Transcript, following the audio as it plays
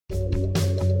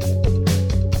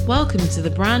Welcome to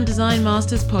the Brand Design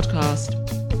Masters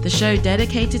podcast, the show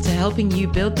dedicated to helping you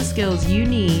build the skills you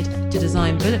need to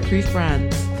design bulletproof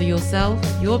brands for yourself,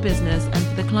 your business, and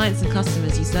for the clients and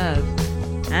customers you serve.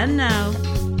 And now,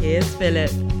 here's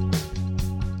Philip.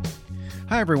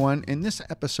 Hi, everyone. In this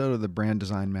episode of the Brand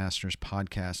Design Masters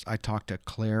podcast, I talked to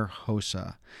Claire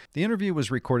Hosa. The interview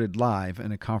was recorded live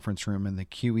in a conference room in the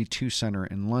QE2 Center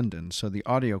in London, so the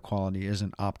audio quality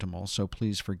isn't optimal, so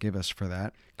please forgive us for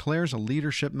that. Claire's a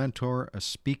leadership mentor, a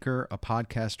speaker, a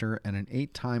podcaster, and an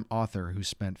 8-time author who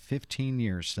spent 15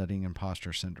 years studying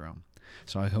imposter syndrome.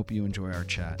 So I hope you enjoy our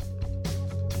chat.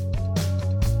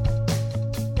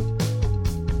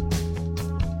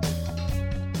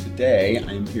 Today,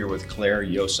 I'm here with Claire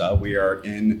Hosa. We are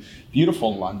in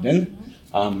beautiful London,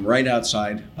 right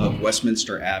outside of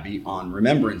Westminster Abbey on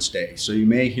Remembrance Day. So you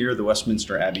may hear the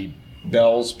Westminster Abbey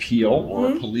bells peal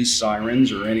or police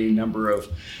sirens or any number of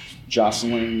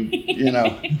jostling,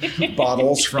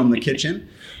 bottles from the kitchen.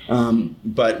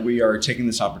 But we are taking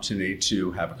this opportunity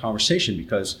to have a conversation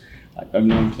because I've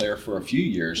known Claire for a few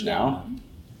years now.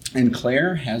 And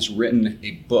Claire has written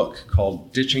a book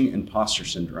called Ditching Imposter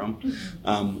Syndrome.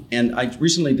 And I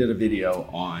recently did a video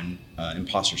on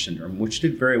imposter syndrome, which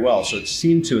did very well. So it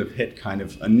seemed to have hit kind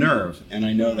of a nerve. And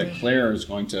I know that Claire is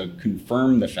going to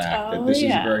confirm the fact that this is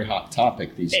a very hot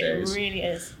topic these days. It really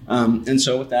is. And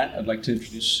so with that, I'd like to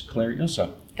introduce Claire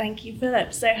Hosa. Thank you,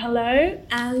 Philip. So hello,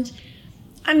 and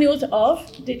I'm the author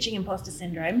of Ditching Imposter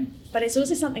Syndrome, but it's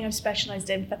also something I've specialized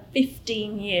in for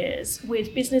 15 years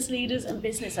with business leaders and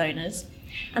business owners.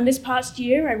 And this past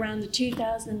year, I ran the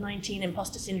 2019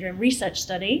 Imposter Syndrome research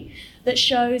study that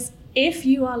shows if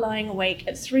you are lying awake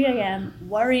at 3 a.m.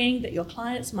 worrying that your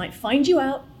clients might find you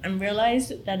out and realize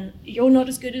that then you're not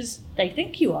as good as they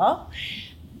think you are,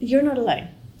 you're not alone,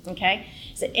 okay?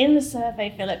 So in the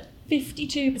survey, Philip,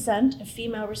 52% of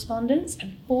female respondents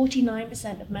and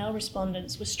 49% of male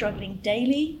respondents were struggling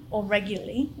daily or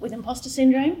regularly with imposter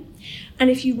syndrome. And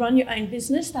if you run your own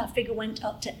business, that figure went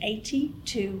up to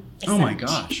 82%. Oh my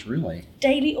gosh, really?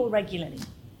 Daily or regularly.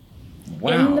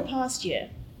 Wow. In the past year.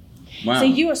 Wow. So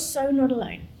you are so not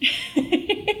alone.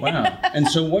 Wow. And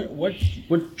so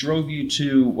what drove you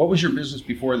to, what was your business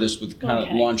before this with kind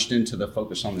of launched into the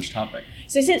focus on this topic?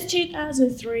 So since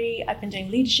 2003, I've been doing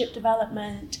leadership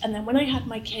development. And then when I had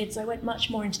my kids, I went much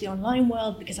more into the online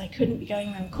world because I couldn't be going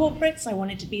around corporates. I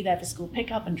wanted to be there for school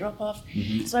pickup and drop off.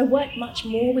 So I worked much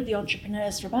more with the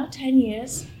entrepreneurs for about 10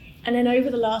 years. And then over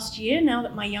the last year, now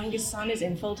that my youngest son is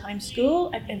in full-time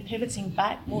school, I've been pivoting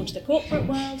back more to the corporate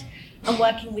world and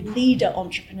working with leader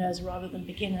entrepreneurs rather than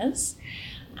beginners.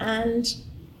 And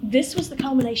this was the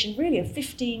culmination really of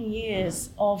 15 years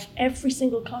of every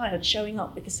single client showing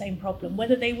up with the same problem,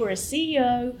 whether they were a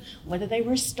CEO, whether they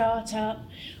were a startup,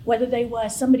 whether they were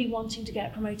somebody wanting to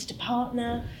get promoted to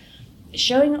partner.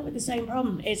 Showing up with the same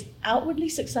problem is outwardly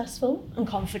successful and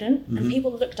confident, and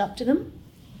people looked up to them.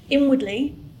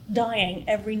 Inwardly, dying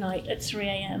every night at 3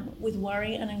 a.m. with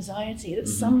worry and anxiety that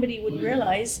somebody would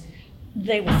realize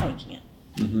they were faking it.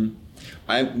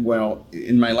 Well,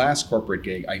 in my last corporate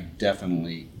gig, I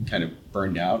definitely kind of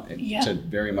burned out to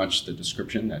very much the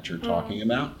description that you're talking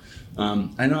about.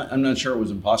 I'm not sure it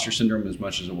was imposter syndrome as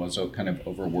much as it was kind of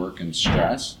overwork and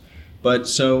stress. But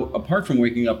so apart from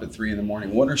waking up at 3 a.m,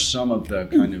 what are some of the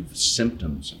kind of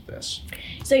symptoms of this?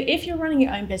 So if you're running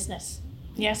your own business,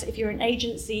 yes, if you're an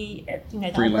agency,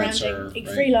 freelancer, branding,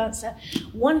 freelancer,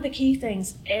 one of the key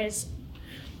things is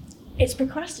it's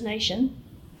procrastination.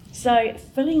 So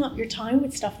filling up your time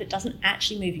with stuff that doesn't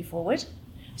actually move you forward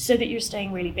so that you're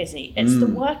staying really busy. It's the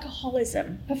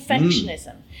workaholism,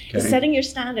 perfectionism. It's setting your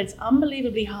standards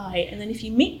unbelievably high, and then if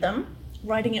you meet them,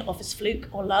 writing it off as fluke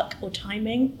or luck or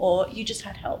timing or you just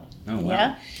had help. Oh,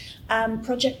 wow.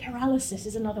 Project paralysis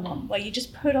is another one where you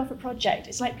just put off a project.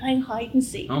 It's like playing hide and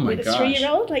seek with a gosh.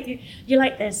 3-year-old. Like you're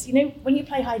like this, when you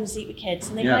play hide and seek with kids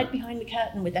and they hide behind the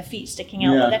curtain with their feet sticking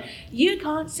out. You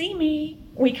can't see me.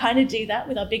 We kind of do that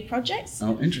with our big projects.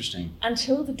 Oh, interesting.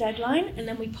 Until the deadline, and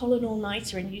then we pull an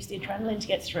all-nighter and use the adrenaline to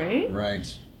get through.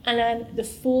 Right. And then the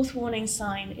fourth warning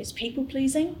sign is people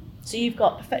pleasing. So you've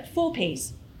got 4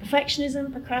 Ps.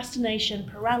 Perfectionism, procrastination,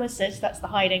 paralysis, that's the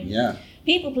hiding. Yeah.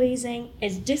 People pleasing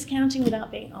is discounting without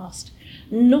being asked,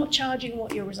 not charging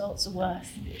what your results are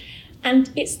worth. And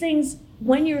it's things,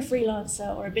 when you're a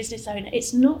freelancer or a business owner,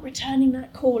 it's not returning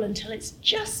that call until it's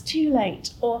just too late,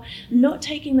 or not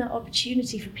taking that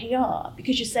opportunity for PR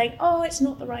because you're saying, oh, it's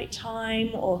not the right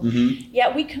time, or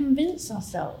we convince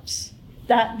ourselves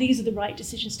that these are the right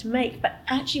decisions to make. But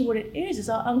actually what it is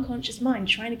our unconscious mind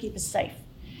trying to keep us safe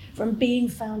from being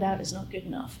found out as not good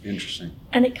enough. Interesting.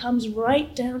 And it comes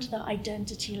right down to the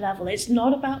identity level. It's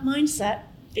not about mindset.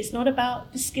 It's not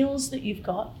about the skills that you've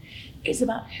got. It's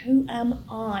about who am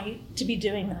I to be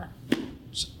doing that.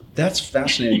 That's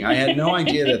fascinating. I had no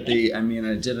idea that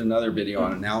I did another video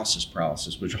on analysis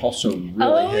paralysis, which also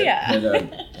really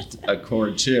hit a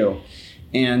chord too.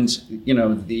 And,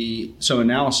 so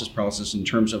analysis paralysis in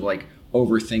terms of like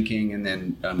overthinking and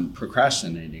then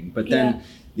procrastinating. But then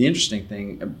the interesting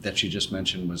thing that you just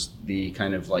mentioned was the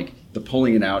kind of like the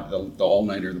pulling it out, the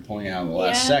all-nighter, the pulling it out in the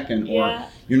last second, or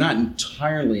you're not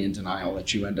entirely in denial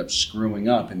that you end up screwing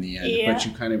up in the end, but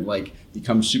you kind of like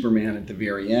become Superman at the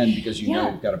very end because you know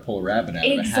you've got to pull a rabbit out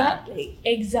of a hat.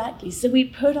 Exactly. So we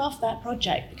put off that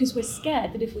project because we're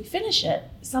scared that if we finish it,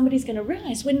 somebody's going to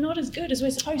realize we're not as good as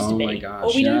we're supposed to be. My gosh,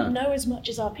 or we don't know as much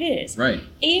as our peers. Right.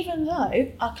 Even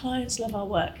though our clients love our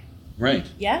work. Right.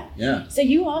 Yeah? Yeah. So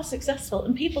you are successful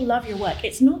and people love your work.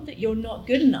 It's not that you're not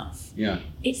good enough. Yeah.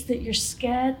 It's that you're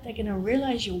scared they're going to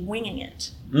realize you're winging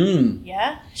it.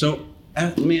 Yeah? So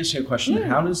let me ask you a question.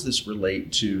 How does this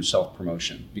relate to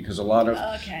self-promotion? Because a lot of,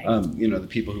 the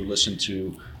people who listen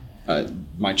to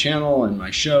my channel and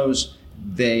my shows,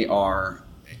 they are,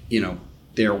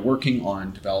 they're working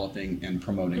on developing and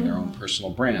promoting their own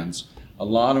personal brands. A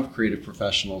lot of creative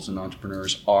professionals and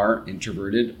entrepreneurs are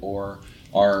introverted or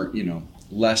are,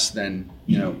 less than,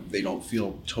 they don't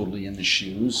feel totally in the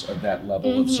shoes of that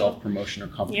level of self-promotion or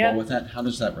comfortable with that. How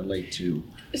does that relate to?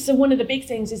 So one of the big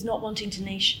things is not wanting to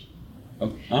niche.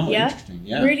 Interesting.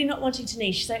 Yeah. Really not wanting to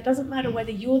niche. So it doesn't matter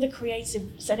whether you're the creative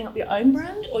setting up your own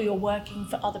brand or you're working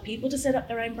for other people to set up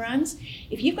their own brands.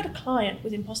 If you've got a client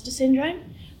with imposter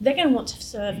syndrome, they're going to want to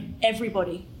serve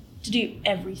everybody, to do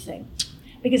everything,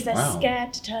 because they're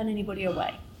scared to turn anybody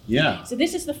away. Yeah. So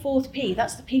this is the 4th P.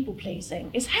 That's the people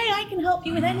pleasing. Is, hey, I can help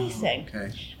you with anything.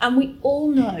 Okay. And we all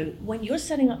know when you're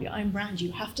setting up your own brand,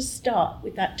 you have to start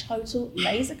with that total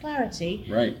laser clarity.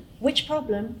 Right. Which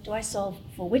problem do I solve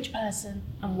for which person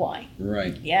and why?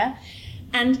 Right. Yeah.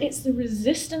 And it's the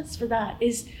resistance for that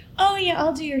is, oh yeah,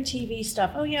 I'll do your TV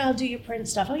stuff. Oh yeah, I'll do your print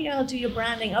stuff. Oh yeah, I'll do your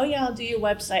branding. Oh yeah, I'll do your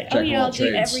website. Jack I'll do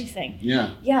trades. everything.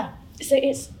 Yeah. Yeah. So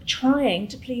it's trying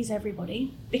to please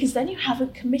everybody because then you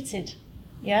haven't committed.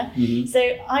 Yeah. So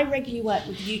I regularly work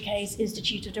with the UK's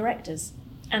Institute of Directors,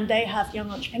 and they have young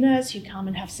entrepreneurs who come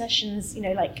and have sessions,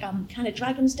 kind of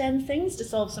Dragon's Den things to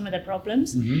solve some of their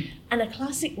problems. And a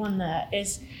classic one there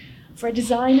is for a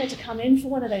designer to come in for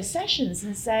one of those sessions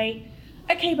and say,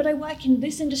 okay, but I work in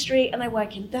this industry and I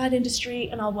work in that industry,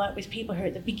 and I'll work with people who are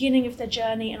at the beginning of their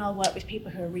journey, and I'll work with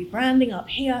people who are rebranding up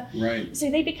here. Right.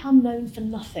 So they become known for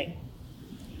nothing.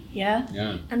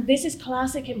 Yeah. And this is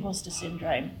classic imposter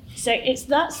syndrome. So it's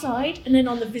that side, and then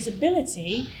on the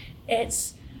visibility,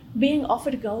 it's being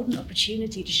offered a golden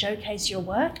opportunity to showcase your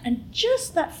work, and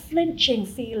just that flinching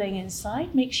feeling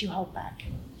inside makes you hold back.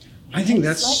 I think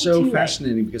that's so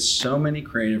fascinating because so many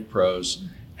creative pros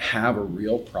have a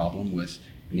real problem with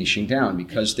niching down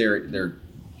because they're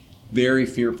very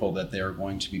fearful that they are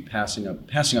going to be passing up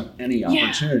any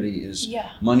opportunity is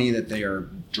money that they are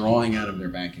drawing out of their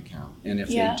bank account. And if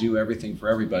they do everything for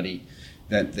everybody,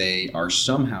 that they are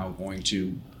somehow going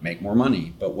to make more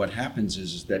money. But what happens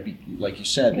is that, like you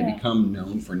said, they become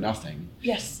known for nothing.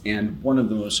 Yes. And one of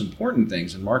the most important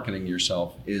things in marketing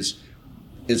yourself is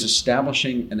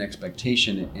establishing an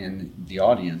expectation in the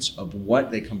audience of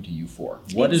what they come to you for.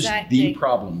 What is the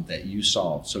problem that you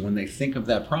solve? So when they think of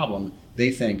that problem,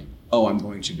 they think, oh, I'm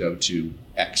going to go to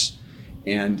X.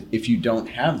 And if you don't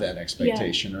have that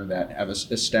expectation or that have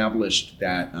established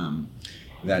that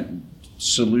that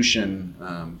solution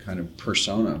kind of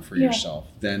persona for yourself,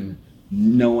 then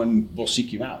no one will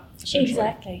seek you out, essentially.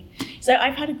 Exactly. So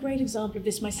I've had a great example of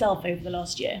this myself over the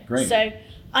last year. Great. So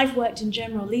I've worked in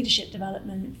general leadership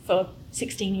development for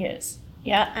 16 years.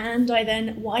 Yeah, and I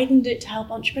then widened it to help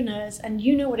entrepreneurs, and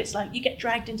you know what it's like. You get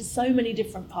dragged into so many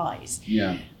different pies.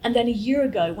 Yeah. And then a year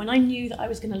ago, when I knew that I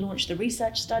was going to launch the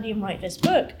research study and write this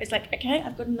book, it's like, okay,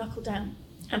 I've got to knuckle down.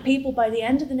 And people by the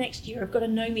end of the next year have got to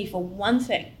know me for one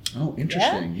thing. Oh,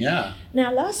 interesting. Yeah.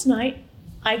 Now, last night,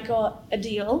 I got a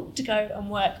deal to go and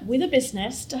work with a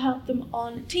business to help them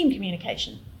on team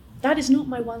communication. That is not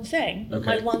my one thing. Okay.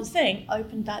 My one thing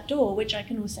opened that door, which I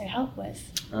can also help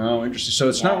with. Oh, interesting. So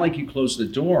it's not like you close the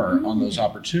door on those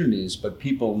opportunities, but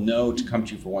people know to come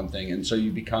to you for one thing, and so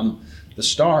you become the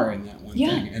star in that one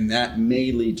thing, and that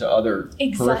may lead to other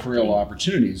peripheral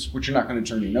opportunities, which you're not going to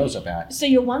turn your nose up at. So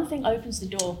your one thing opens the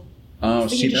door. Oh,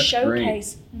 for you to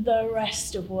showcase the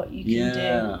rest of what you can do.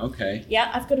 Yeah, okay.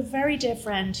 Yeah, I've got a very dear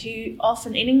friend who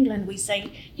often in England we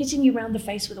say hitting you around the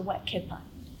face with a wet kipper.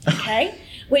 Okay,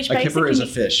 which a basically kipper is a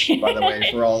fish, by the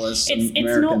way, for all us Americans.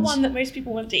 It's not one that most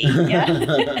people want to eat.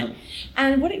 Yeah,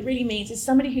 and what it really means is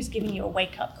somebody who's giving you a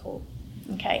wake up call.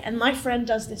 Okay, and my friend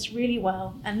does this really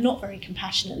well and not very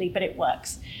compassionately, but it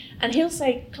works. And he'll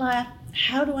say, Claire,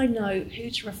 how do I know who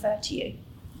to refer to you?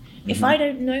 If I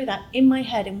don't know that in my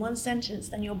head in one sentence,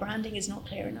 then your branding is not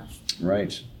clear enough.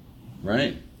 Right.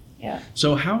 Yeah.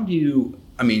 So how do you,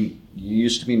 you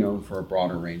used to be known for a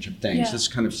broader range of things. Yeah. This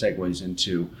kind of segues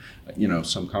into,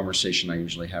 some conversation I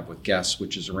usually have with guests,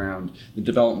 which is around the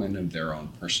development of their own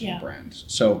personal brands.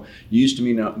 So you used to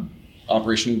be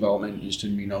operational development used to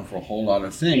be known for a whole lot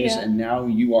of things, and now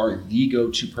you are the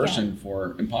go-to person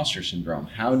for imposter syndrome.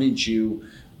 How did you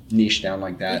niche down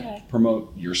like that,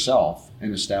 promote yourself,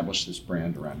 and establish this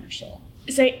brand around yourself?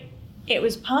 So it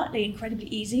was partly incredibly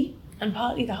easy and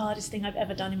partly the hardest thing I've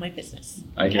ever done in my business.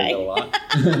 I hear that a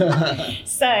lot.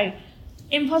 So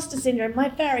imposter syndrome, my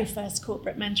very first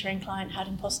corporate mentoring client had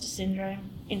imposter syndrome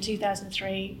in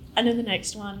 2003, and then the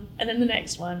next one, and then the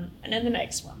next one, and then the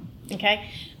next one.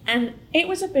 Okay, and it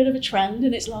was a bit of a trend,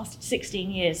 and it's lasted 16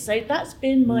 years. So that's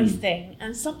been my thing.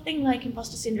 And something like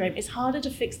imposter syndrome is harder to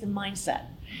fix than mindset.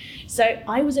 So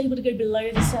I was able to go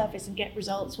below the surface and get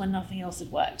results when nothing else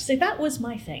had worked. So that was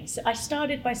my thing. So I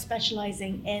started by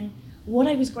specializing in what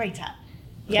I was great at,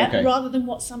 rather than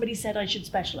what somebody said I should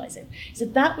specialize in. So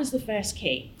that was the first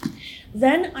key.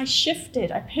 Then I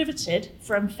pivoted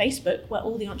from Facebook, where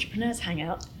all the entrepreneurs hang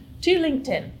out, to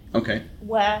LinkedIn,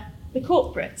 where the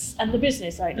corporates and the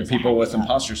business owners. The people with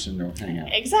imposter syndrome hang out.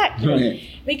 Exactly. Right.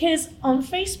 Because on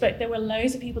Facebook, there were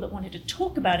loads of people that wanted to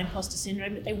talk about imposter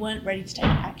syndrome, but they weren't ready to take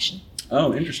action.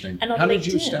 Oh, interesting. And on How did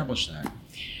LinkedIn, you establish that?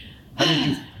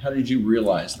 How did you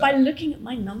realize that? By looking at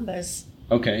my numbers.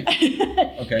 Okay.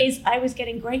 I was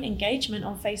getting great engagement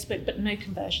on Facebook, but no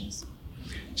conversions.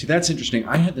 See, that's interesting.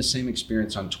 I had the same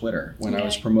experience on Twitter. When I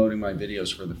was promoting my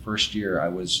videos for the first year, I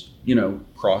was,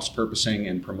 cross-purposing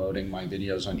and promoting my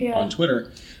videos on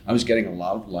Twitter. I was getting a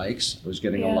lot of likes. I was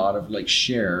getting a lot of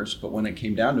shares. But when it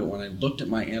came down to it, when I looked at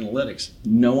my analytics,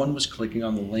 no one was clicking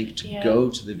on the link to go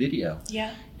to the video.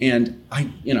 Yeah. And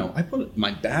I put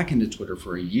my back into Twitter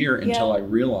for a year until I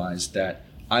realized that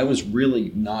I was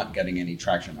really not getting any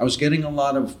traction. I was getting a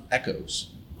lot of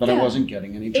echoes, but I wasn't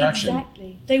getting any traction.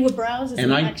 Exactly. They were browsers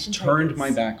and I action turned takers.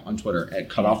 my back on Twitter and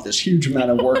cut off this huge amount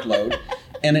of workload,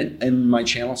 and my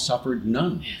channel suffered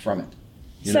none from it.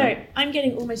 So I'm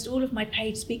getting almost all of my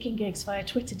paid speaking gigs via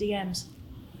Twitter DMs.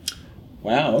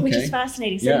 Wow, okay. Which is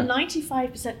fascinating. So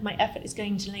 95% of my effort is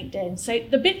going to LinkedIn. So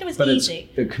the bit that was easy.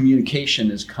 But the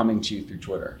communication is coming to you through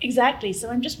Twitter. Exactly. So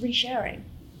I'm just resharing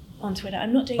on Twitter.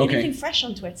 I'm not doing anything fresh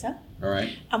on Twitter. All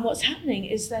right. And what's happening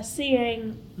is they're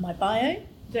seeing my bio.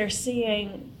 They're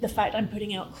seeing the fact I'm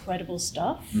putting out credible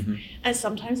stuff. Mm-hmm. And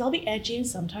sometimes I'll be edgy and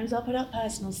sometimes I'll put out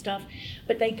personal stuff.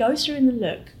 But they go through and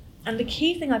look. And the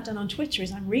key thing I've done on Twitter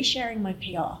is I'm resharing my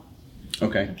PR.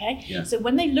 Okay. Yeah. So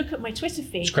when they look at my Twitter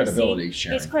feed, it's credibility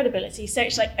sharing. It's credibility. So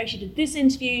it's like, oh, she did this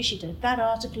interview, she did that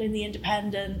article in The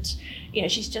Independent,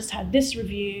 she's just had this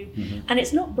review. Mm-hmm. And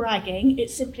it's not bragging,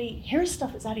 it's simply, here is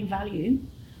stuff that's adding value,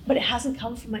 but it hasn't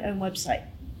come from my own website.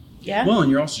 Yeah. Well, and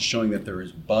you're also showing that there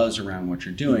is buzz around what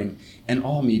you're doing, and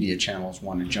all media channels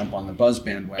want to jump on the buzz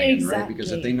bandwagon, right?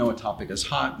 Because if they know a topic is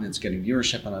hot and it's getting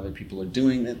viewership and other people are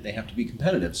doing it, they have to be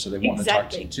competitive, so they want to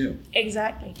talk to you too.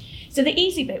 Exactly. So the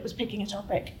easy bit was picking a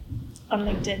topic on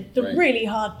LinkedIn. The really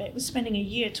hard bit was spending a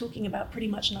year talking about pretty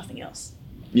much nothing else.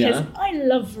 Because I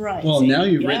love variety. Well, now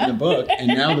you've written the book, and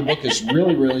now the book is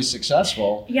really, really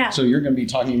successful. Yeah. So you're going to be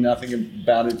talking nothing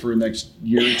about it for the next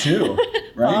year or two,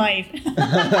 right?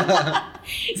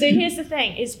 5. So here's the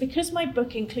thing, is because my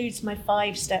book includes my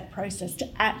 5-step process to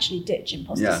actually ditch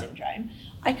imposter syndrome,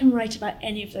 I can write about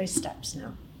any of those steps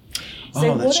now.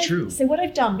 So that's true. So what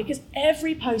I've done, because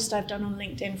every post I've done on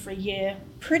LinkedIn for a year,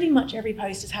 pretty much every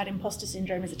post has had imposter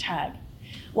syndrome as a tag.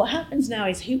 What happens now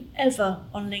is whoever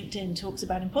on LinkedIn talks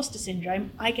about imposter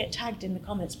syndrome, I get tagged in the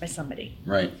comments by somebody.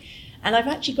 Right. And I've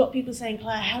actually got people saying,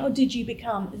 Claire, how did you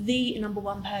become the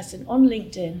 #1 person on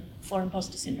LinkedIn for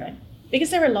imposter syndrome? Because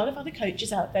there are a lot of other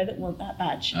coaches out there that want that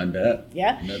badge. I bet.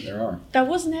 Yeah? I bet there are. That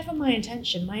was never my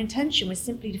intention. My intention was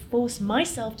simply to force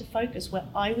myself to focus where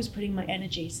I was putting my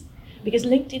energies. Because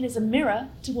LinkedIn is a mirror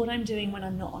to what I'm doing when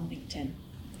I'm not on LinkedIn.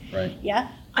 Right. Yeah?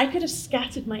 I could have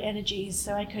scattered my energies,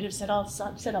 so I could have said, I'll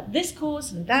set up this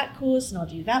course and that course, and I'll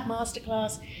do that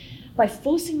masterclass. By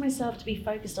forcing myself to be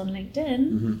focused on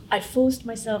LinkedIn, I forced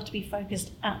myself to be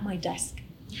focused at my desk.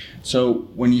 So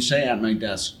when you say at my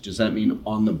desk, does that mean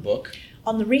on the book?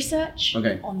 On the research,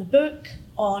 on the book,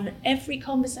 on every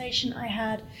conversation I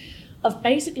had, of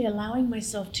basically allowing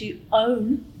myself to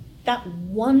own that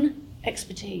one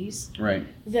expertise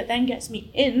that then gets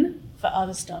me in for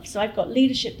other stuff. So I've got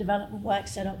leadership development work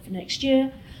set up for next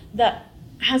year that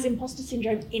has imposter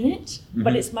syndrome in it,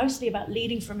 but it's mostly about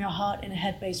leading from your heart in a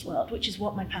head-based world, which is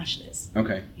what my passion is.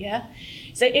 Okay. Yeah.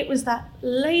 So it was that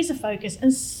laser focus,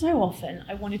 and so often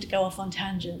I wanted to go off on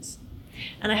tangents.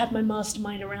 And I had my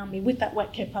mastermind around me with that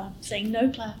wet kipper saying, no,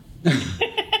 Claire.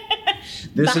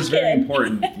 This is very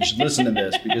important. You should listen to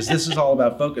this, because this is all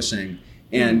about focusing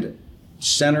and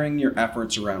centering your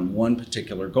efforts around one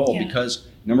particular goal, because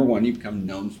number one, you become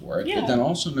known for it. But then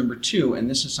also number two, and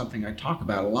this is something I talk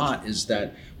about a lot, is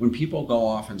that when people go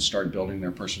off and start building their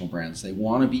personal brands, they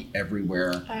want to be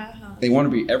everywhere. They want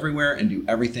to be everywhere and do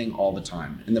everything all the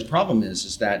time. And the problem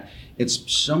is that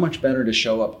it's so much better to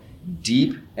show up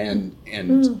deep and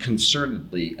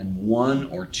concertedly in one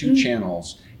or two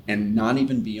channels and not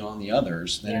even be on the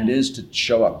others than it is to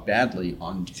show up badly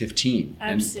on 15.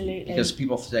 Absolutely. And because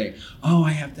people say, oh,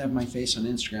 I have to have my face on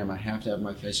Instagram, I have to have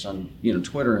my face on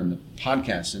Twitter and the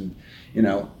podcast, and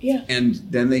and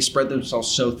then they spread themselves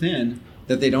so thin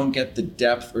that they don't get the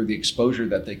depth or the exposure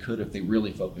that they could if they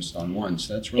really focused on one.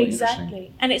 So that's really interesting.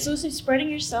 Exactly. And it's also spreading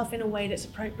yourself in a way that's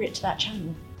appropriate to that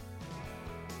channel.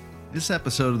 This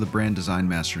episode of the Brand Design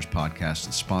Masters podcast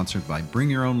is sponsored by Bring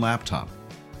Your Own Laptop.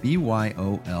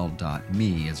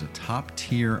 BYOL.me is a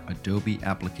top-tier Adobe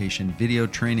application video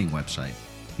training website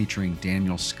featuring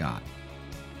Daniel Scott.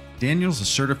 Daniel's a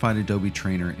certified Adobe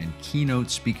trainer and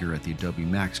keynote speaker at the Adobe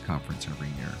Max conference every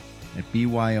year. At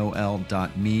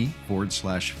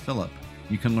BYOL.me/Philip,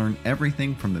 you can learn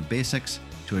everything from the basics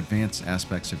to advanced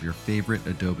aspects of your favorite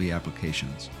Adobe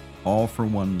applications, all for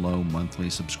one low monthly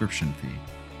subscription fee.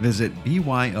 Visit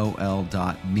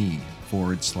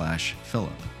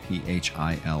BYOL.me/Philip.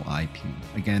 PHILIP.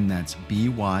 Again, that's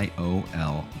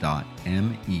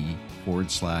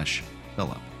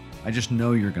BYOL.me/Philip. I just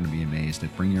know you're going to be amazed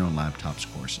at Bring Your Own Laptop's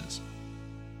courses.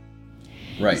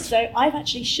 Right. So I've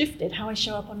actually shifted how I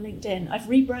show up on LinkedIn. I've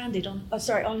rebranded on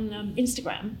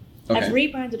Instagram. Okay. I've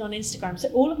rebranded on Instagram. So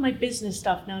all of my business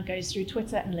stuff now goes through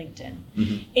Twitter and LinkedIn.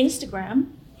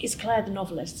 Instagram is Claire the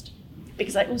Novelist,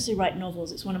 because I also write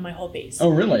novels. It's one of my hobbies.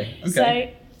 Oh, really?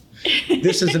 Okay. So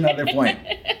this is another point.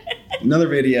 Another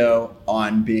video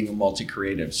on being a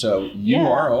multi-creative. So you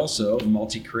are also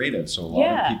multi-creative. So a lot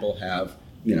of people have,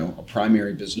 a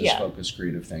primary business-focused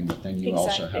creative thing, but then you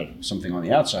also have something on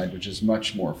the outside, which is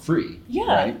much more free. Yeah.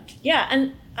 Right? Yeah.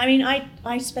 And I mean, I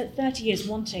spent 30 years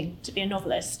wanting to be a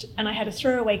novelist, and I had a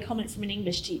throwaway comment from an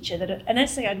English teacher that an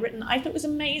essay I'd written I thought was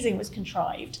amazing was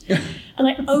contrived. And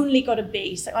I only got a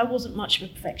B, so I wasn't much of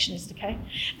a perfectionist, okay?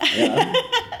 Yeah.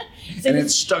 So and it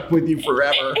stuck with you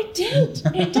forever. It did.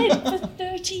 For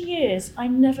 30 years, I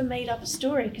never made up a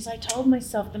story because I told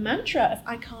myself the mantra of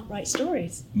I can't write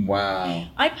stories. Wow.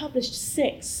 I published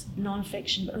 6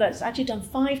 nonfiction books. I've actually done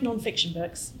 5 nonfiction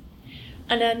books.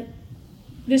 And then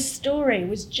this story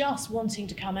was just wanting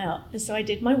to come out. And so I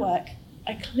did my work.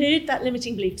 I cleared that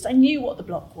limiting belief because I knew what the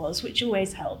block was, which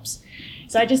always helps.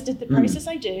 So I just did the process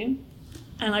I do,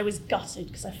 and I was gutted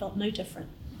because I felt no different.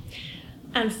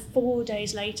 And 4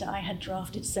 days later, I had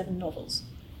drafted 7 novels.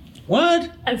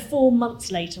 What? And 4 months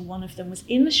later, one of them was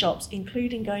in the shops,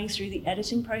 including going through the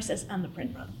editing process and the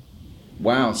print run.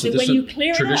 Wow, so this is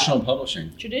traditional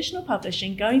publishing. Traditional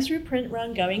publishing, going through print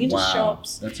run, going into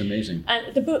shops. That's amazing.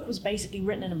 And the book was basically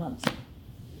written in a month.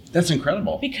 That's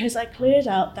incredible. Because I cleared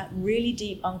out that really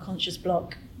deep unconscious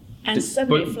block. And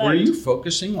suddenly it flowed. Were you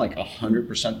focusing like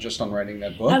 100% just on writing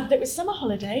that book? There was summer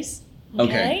holidays.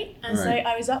 Okay. And so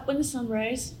I was up when the sun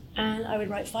rose, and I would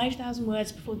write 5,000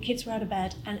 words before the kids were out of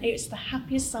bed, and it was the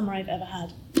happiest summer I've ever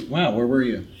had. Wow, where were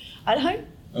you? At home.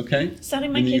 Okay. Sat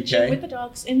in my kitchen with the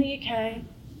dogs in the UK,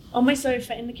 on my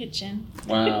sofa in the kitchen.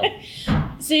 Wow.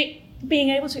 So being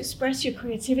able to express your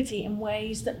creativity in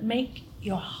ways that make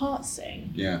your heart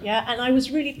sing. Yeah. Yeah. And I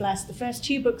was really blessed. The first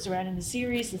 2 books are out in the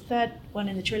series. The third one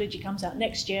in the trilogy comes out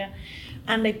next year,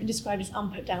 and they've been described as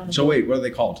unput down. So wait, what are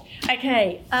they called?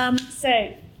 Okay.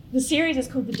 So the series is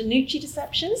called The DiNucci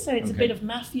Deception. So it's a bit of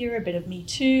mafia, a bit of Me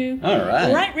Too. All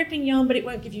right. Right ripping yarn, but it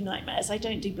won't give you nightmares. I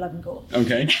don't do blood and gore.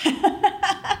 Okay.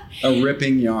 A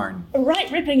ripping yarn. A right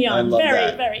ripping yarn. I love very,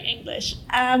 that. very English.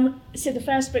 So the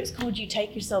first book's called You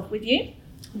Take Yourself With You.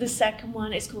 The second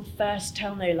one is called First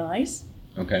Tell No Lies.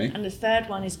 Okay. And the third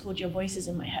one is called Your Voice Is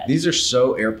in My Head. These are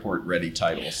so airport-ready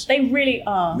titles. They really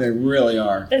are. They really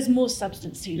are. There's more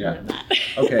substance to them than that.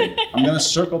 Okay. I'm going to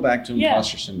circle back to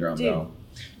imposter syndrome, though.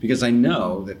 Because I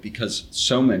know that because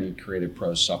so many creative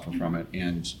pros suffer from it,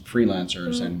 and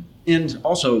freelancers, and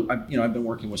also, I've been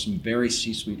working with some very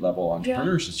C-suite level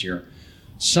entrepreneurs this year,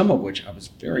 some of which I was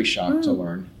very shocked to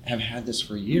learn have had this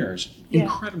for years.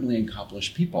 Incredibly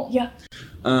accomplished people. Yeah.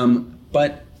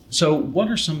 But so, what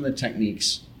are some of the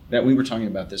techniques that we were talking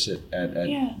about this at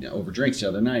over drinks the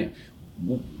other night?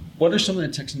 what are some of the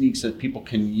techniques that people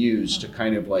can use to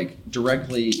kind of like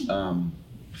directly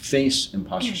face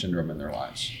imposter syndrome in their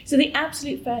lives? So the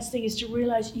absolute first thing is to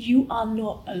realize you are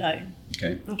not alone.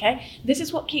 Okay. This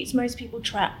is what keeps most people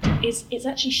trapped. It's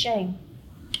actually shame.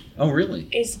 Oh, really?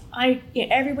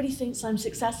 Everybody thinks I'm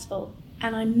successful,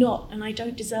 and I'm not, and I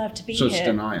don't deserve to be here. So it's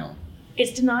denial.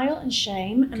 It's denial and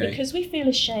shame, and because we feel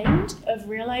ashamed of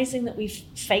realizing that we've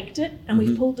faked it and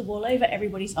we've pulled the wool over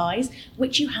everybody's eyes,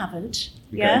 which you haven't.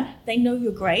 Yeah, they know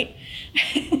you're great.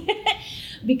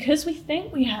 Because we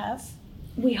think we have,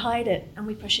 we hide it and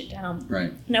we push it down.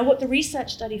 Right. Now, what the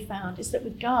research study found is that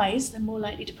with guys, they're more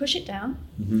likely to push it down,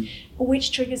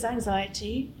 which triggers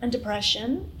anxiety and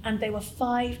depression, and they were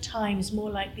 5 times more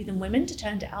likely than women to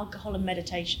turn to alcohol and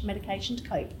medication to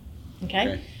cope.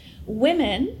 Okay?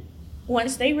 Women,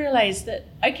 once they realize that,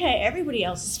 okay, everybody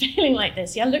else is feeling like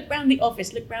this, look around the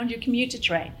office, look around your commuter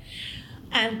train,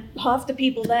 and half the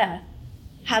people there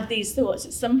had these thoughts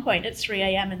at some point at 3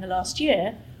 a.m. in the last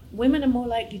year. Women are more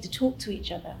likely to talk to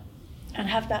each other and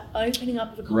have that opening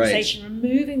up of a conversation,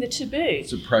 removing the taboo.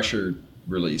 It's a pressure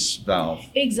release valve.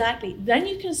 Exactly. Then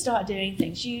you can start doing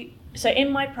things. So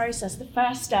in my process, the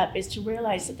first step is to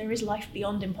realize that there is life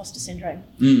beyond imposter syndrome.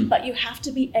 But you have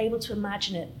to be able to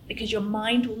imagine it, because your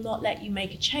mind will not let you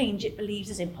make a change it believes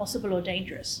is impossible or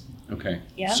dangerous. Okay.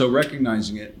 Yeah. So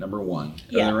recognizing it, number one.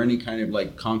 Are there any kind of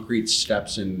like concrete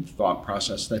steps in thought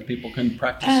process that people can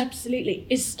practice? Absolutely.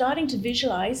 Is starting to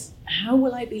visualize, how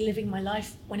will I be living my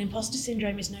life when imposter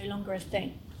syndrome is no longer a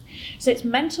thing? So it's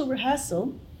mental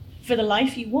rehearsal for the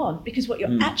life you want, because what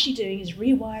you're actually doing is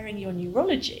rewiring your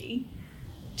neurology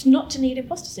not to need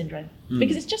imposter syndrome,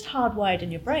 because it's just hardwired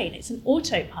in your brain. It's an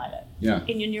autopilot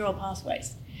in your neural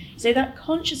pathways. So that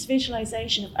conscious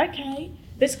visualization of, okay,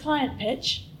 this client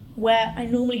pitch where I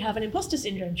normally have an imposter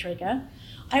syndrome trigger,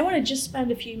 I want to just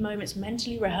spend a few moments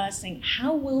mentally rehearsing,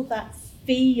 how will that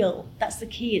feel? That's the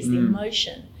key, it's the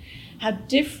emotion. How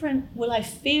different will I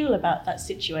feel about that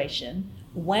situation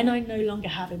when I no longer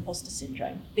have imposter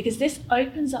syndrome? Because this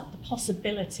opens up the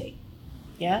possibility.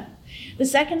 The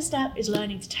second step is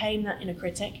learning to tame that inner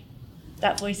critic,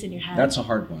 that voice in your head. That's a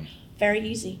hard one. Very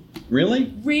easy.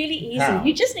 Really? Really easy. How?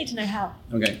 You just need to know how.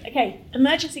 Okay,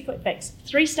 emergency quick fix.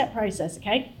 3-step process,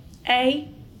 okay? A,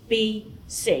 B,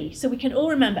 C. So we can all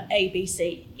remember A, B,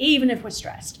 C, even if we're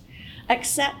stressed.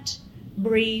 Accept,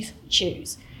 breathe,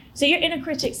 choose. So your inner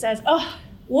critic says, oh,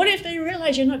 what if they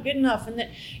realize you're not good enough and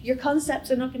that your concepts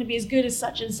are not going to be as good as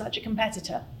such and such a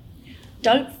competitor?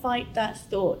 Don't fight that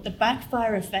thought. The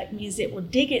backfire effect means it will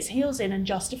dig its heels in and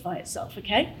justify itself,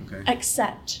 okay?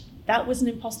 Accept. That was an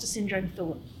imposter syndrome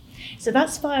thought. So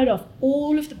that's fired off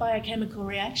all of the biochemical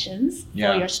reactions for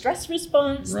your stress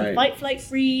response, the fight, flight,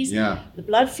 freeze. The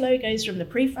blood flow goes from the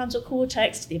prefrontal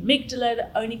cortex to the amygdala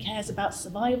that only cares about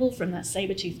survival, from that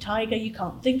saber-toothed tiger. You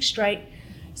can't think straight.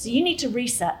 So you need to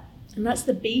reset. And that's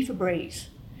the B for breathe.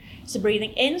 So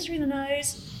breathing in through the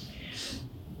nose.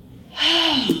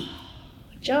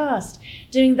 Just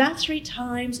doing that 3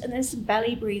 times, and then some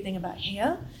belly breathing about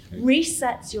here.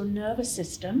 Resets your nervous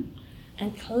system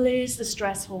and clears the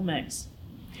stress hormones.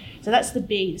 So that's the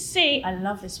B. The C, I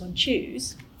love this one,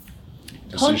 choose.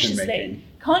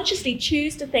 Consciously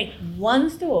choose to think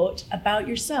one thought about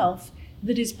yourself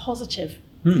that is positive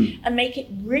and make it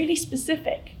really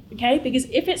specific, okay? Because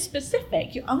if it's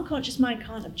specific, your unconscious mind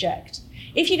can't object.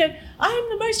 If you go, I'm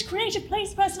the most creative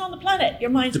person on the planet, your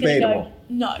mind's going to go,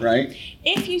 no. Right.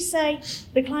 If you say,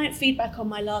 the client feedback on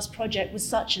my last project was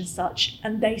such and such,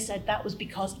 and they said that was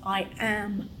because I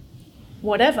am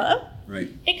whatever,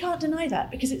 it can't deny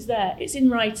that, because it's there, it's in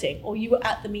writing, or you were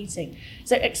at the meeting.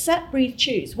 So accept, breathe,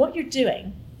 choose. What you're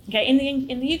doing, okay, in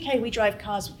the UK, we drive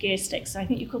cars with gear sticks. So I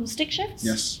think you call them stick shifts?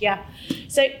 Yes. Yeah.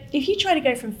 So if you try to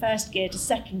go from first gear to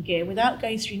second gear without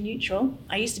going through neutral,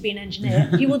 I used to be an engineer,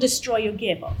 you will destroy your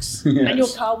gearbox and your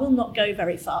car will not go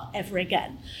very far ever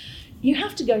again. You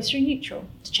have to go through neutral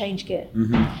to change gear.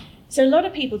 So a lot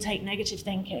of people take negative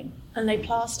thinking and they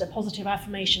plaster positive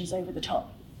affirmations over the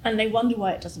top, and they wonder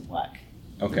why it doesn't work.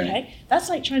 Okay. That's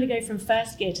like trying to go from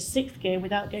first gear to 6th gear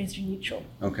without going through neutral.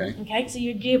 Okay. So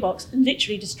your gearbox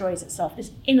literally destroys itself,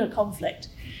 this inner conflict.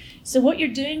 So what you're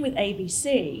doing with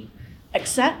ABC,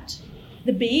 accept,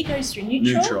 the B goes through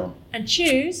neutral. And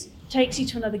choose takes you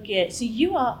to another gear. So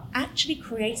you are actually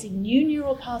creating new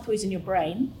neural pathways in your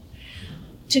brain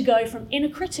to go from inner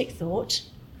critic thought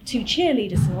to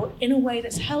cheerleader thought in a way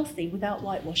that's healthy without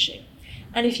whitewashing.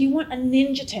 And if you want a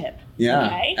ninja tip,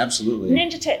 absolutely.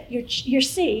 Ninja tip, your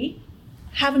C,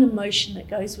 have an emotion that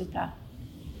goes with that,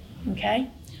 okay?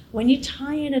 When you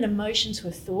tie in an emotion to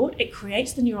a thought, it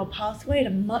creates the neural pathway at a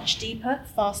much deeper,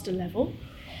 faster level.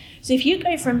 So if you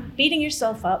go from beating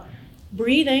yourself up,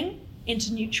 breathing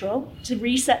into neutral to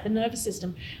reset the nervous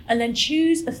system, and then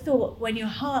choose a thought when your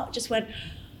heart just went,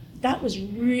 that was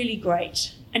really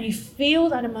great, and you feel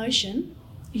that emotion,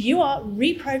 you are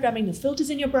reprogramming the filters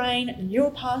in your brain, the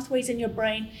neural pathways in your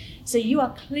brain. So you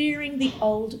are clearing the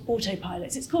old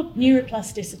autopilots. It's called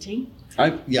neuroplasticity.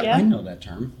 I know that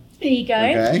term. There you go.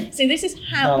 Okay. So this is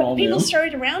how, Not all but people new. throw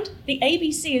it around. The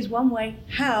ABC is one way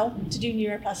how to do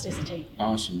neuroplasticity.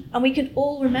 Awesome. And we can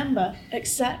all remember,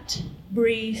 accept,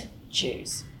 breathe,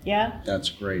 choose. Yeah? That's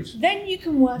great. Then you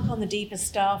can work on the deeper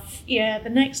stuff. Yeah, the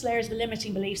next layer is the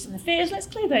limiting beliefs and the fears. Let's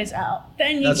clear those out.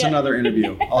 Then That's another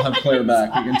interview. I'll have Claire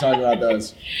back. We can talk about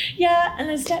those. Yeah, and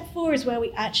then step 4 is where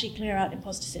we actually clear out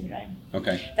imposter syndrome.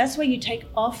 Okay. That's where you take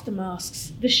off the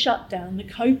masks, the shutdown, the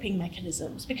coping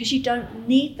mechanisms, because you don't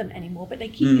need them anymore, but they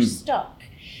keep you stuck.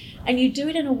 And you do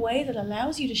it in a way that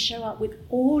allows you to show up with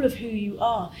all of who you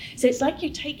are. So it's like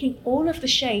you're taking all of the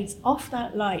shades off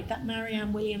that light, that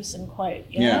Marianne Williamson quote,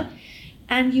 Yeah.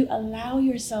 And you allow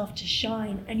yourself to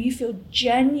shine, and you feel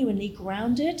genuinely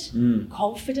grounded,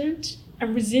 confident,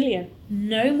 and resilient.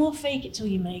 No more fake it till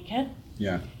you make it.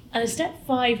 Yeah. And step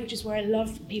 5, which is where I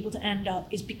love people to end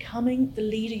up, is becoming the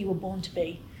leader you were born to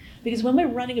be. Because when we're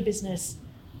running a business,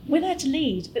 we're there to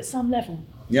lead at some level.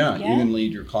 Yeah, even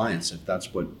lead your clients if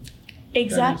that's what.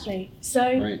 Exactly. So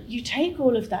Right. you take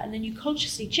all of that and then you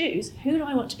consciously choose, who do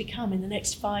I want to become in the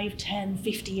next 5, 10,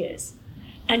 50 years?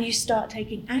 And you start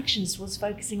taking actions towards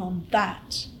focusing on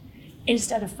that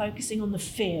instead of focusing on the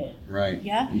fear. Right.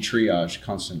 Yeah? And triage,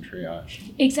 constant triage.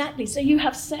 Exactly. So you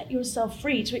have set yourself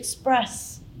free to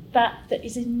express that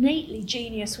is innately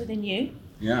genius within you.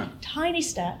 Yeah. Tiny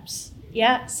steps.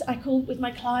 Yeah, so I call with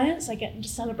my clients, I get them to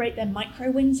celebrate their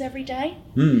micro wins every day.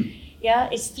 Yeah,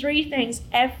 it's 3 things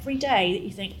every day that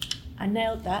you think, I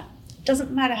nailed that.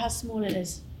 Doesn't matter how small it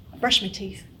is. I brush my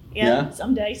teeth. Yeah.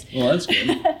 Some days. Well, that's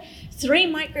good. 3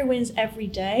 micro wins every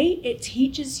day. It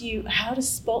teaches you how to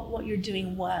spot what you're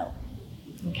doing well.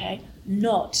 Okay?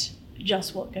 Not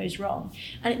just what goes wrong.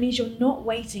 And it means you're not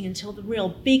waiting until the real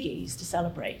biggies to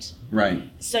celebrate. Right.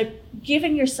 So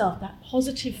giving yourself that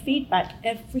positive feedback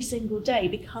every single day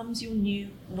becomes your new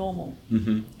normal.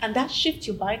 And that shifts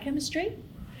your biochemistry.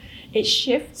 It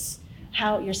shifts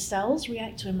how your cells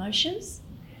react to emotions.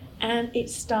 And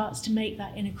it starts to make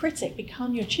that inner critic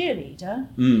become your cheerleader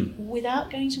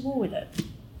without going to war with it.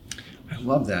 I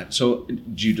love that. So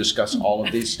do you discuss all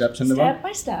of these steps in the book? Step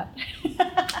by step.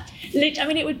 I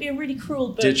mean, it would be a really cruel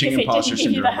book Ditching if it Imposter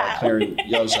didn't give you the Syndrome by how. Claire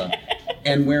Yosa.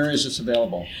 And where is this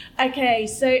available? Okay,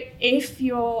 so if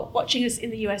you're watching us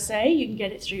in the USA, you can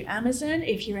get it through Amazon.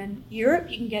 If you're in Europe,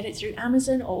 you can get it through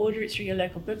Amazon or order it through your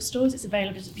local bookstores. It's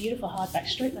available as a beautiful hardback,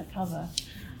 straight back cover.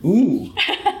 Ooh.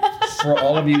 For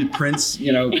all of you prints,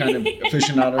 kind of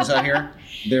aficionados out here,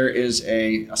 there is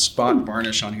a spot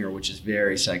varnish on here, which is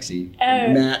very sexy.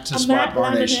 Matte to spot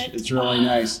varnish. Laminate. It's really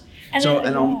nice.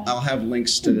 I'll have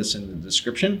links to this in the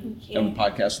description of the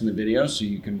podcast and the video, so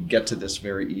you can get to this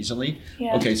very easily.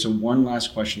 Yeah. Okay, so one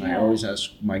last question I always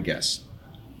ask my guests.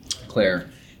 Claire,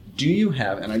 do you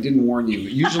have, and I didn't warn you,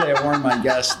 usually I warn my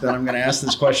guests that I'm going to ask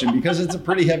this question because it's a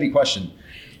pretty heavy question.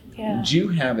 Yeah. Do you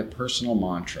have a personal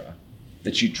mantra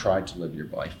that you try to live your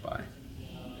life by?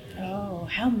 Oh,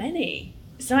 how many?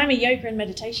 So I'm a yoga and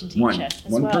meditation teacher as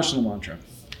well. One personal mantra.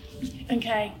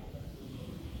 Okay.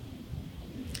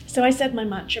 So I said my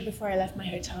mantra before I left my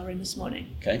hotel room this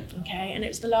morning. Okay. Okay, and it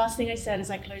was the last thing I said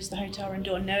as I closed the hotel room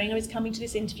door, knowing I was coming to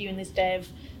this interview and this day of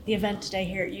the event today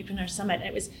here at Youpreneur Summit. And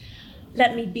it was,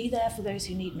 let me be there for those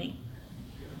who need me.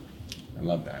 I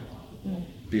love that.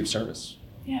 Be of service.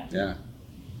 Yeah. Yeah.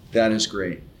 That is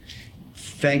great.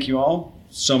 Thank you all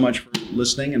so much for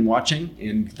listening and watching.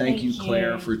 And thank you,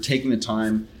 Claire, for taking the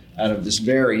time out of this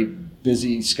very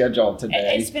busy schedule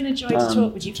today. It's been a joy to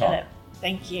talk with you, Philip.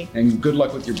 Thank you. And good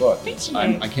luck with your book. Thank you.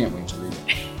 I can't wait to read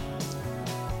it.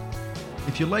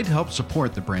 If you'd like to help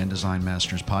support the Brand Design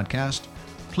Masters podcast,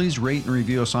 please rate and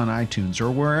review us on iTunes or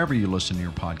wherever you listen to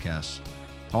your podcasts.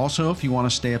 Also, if you want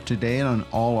to stay up to date on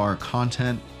all our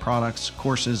content, products,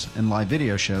 courses, and live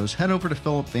video shows, head over to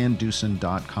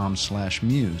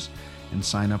philipvandusen.com/muse and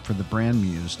sign up for the Brand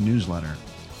Muse newsletter.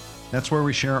 That's where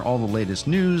we share all the latest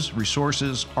news,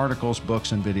 resources, articles,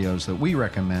 books, and videos that we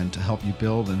recommend to help you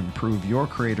build and improve your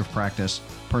creative practice,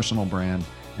 personal brand,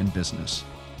 and business.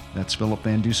 That's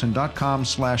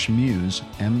philipvandusen.com/muse,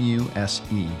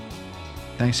 M-U-S-E.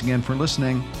 Thanks again for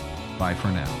listening. Bye for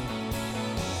now.